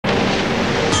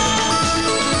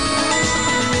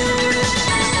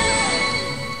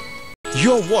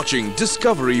You're watching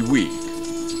Discovery Week.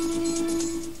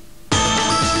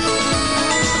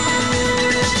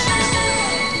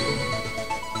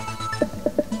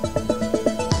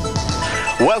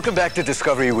 Welcome back to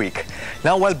Discovery Week.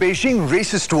 Now, while Beijing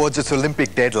races towards its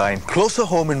Olympic deadline, closer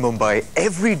home in Mumbai,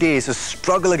 every day is a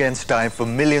struggle against time for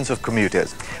millions of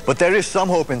commuters. But there is some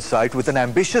hope in sight with an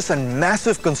ambitious and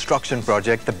massive construction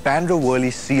project, the Bandra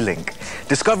Worli Sea Link.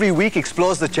 Discovery Week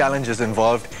explores the challenges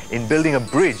involved in building a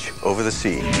bridge over the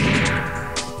sea.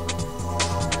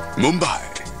 Mumbai,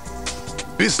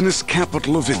 business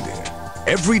capital of India.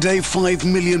 Every day 5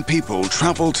 million people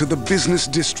travel to the business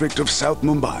district of South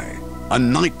Mumbai. A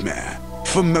nightmare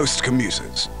for most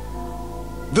commuters.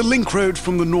 The link road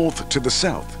from the north to the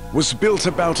south was built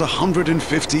about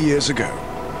 150 years ago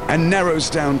and narrows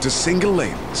down to single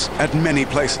lanes at many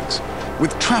places,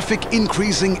 with traffic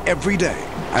increasing every day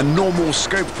and no more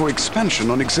scope for expansion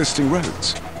on existing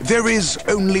roads. There is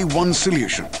only one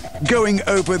solution: going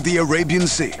over the Arabian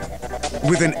Sea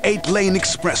with an 8-lane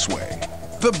expressway.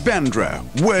 The Bandra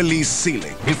Worli Sea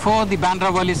Link. Before the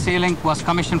Bandra Worli Sea Link was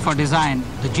commissioned for design,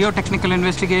 the geotechnical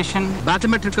investigation,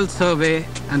 bathymetrical survey,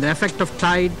 and the effect of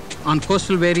tide on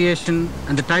coastal variation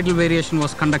and the tidal variation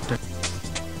was conducted.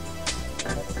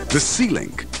 The Sea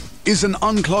Link is an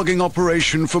unclogging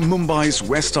operation for Mumbai's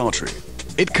West Artery.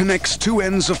 It connects two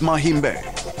ends of Mahim Bay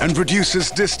and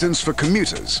reduces distance for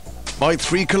commuters by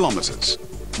 3 kilometers.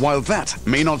 While that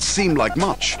may not seem like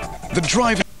much, the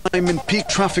driving time in peak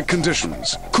traffic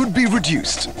conditions could be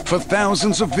reduced for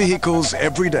thousands of vehicles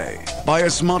every day by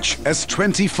as much as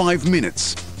 25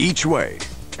 minutes each way.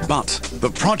 But the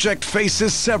project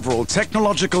faces several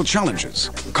technological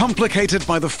challenges, complicated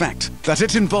by the fact that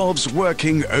it involves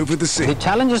working over the sea. The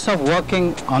challenges of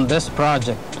working on this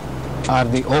project are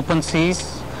the open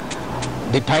seas,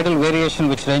 the tidal variation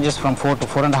which ranges from 4 to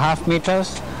 4.5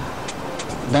 meters,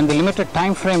 then the limited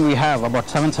time frame we have, about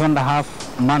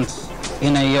 7.5 months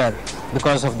in a year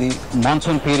because of the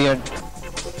monsoon period.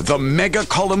 The mega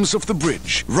columns of the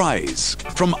bridge rise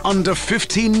from under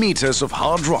 15 meters of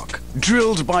hard rock,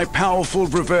 drilled by powerful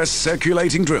reverse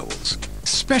circulating drills.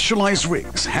 Specialized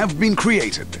rigs have been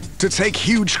created to take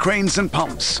huge cranes and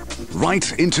pumps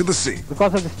right into the sea.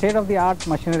 Because of the state-of-the-art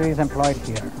machinery is employed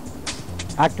here,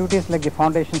 activities like the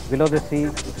foundations below the sea,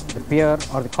 the pier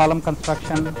or the column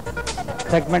construction,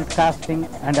 segment casting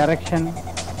and erection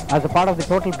as a part of the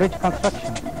total bridge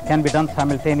construction can be done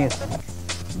simultaneously.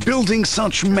 Building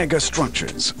such mega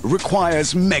structures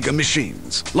requires mega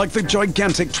machines, like the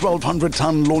gigantic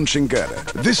 1,200-ton launching girder.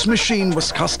 This machine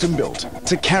was custom built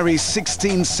to carry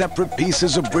 16 separate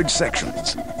pieces of bridge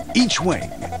sections, each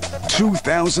weighing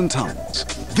 2,000 tons.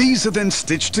 These are then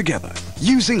stitched together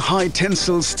using high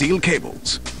tensile steel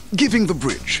cables, giving the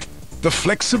bridge the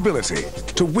flexibility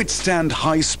to withstand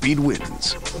high-speed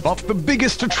winds. But the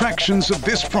biggest attractions of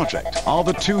this project are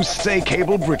the 2 stay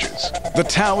cable bridges, the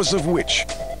towers of which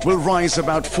will rise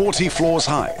about 40 floors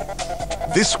high.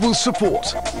 This will support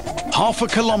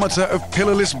 0.5 kilometer of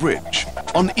pillarless bridge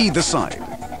on either side.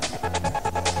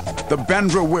 The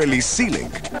Bandra Worli Sea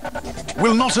Link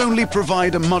will not only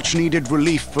provide a much-needed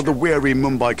relief for the weary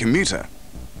Mumbai commuter,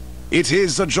 it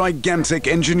is a gigantic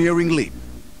engineering leap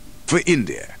for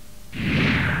India.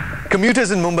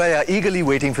 Commuters in Mumbai are eagerly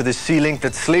waiting for this sea link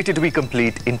that's slated to be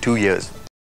complete in 2 years.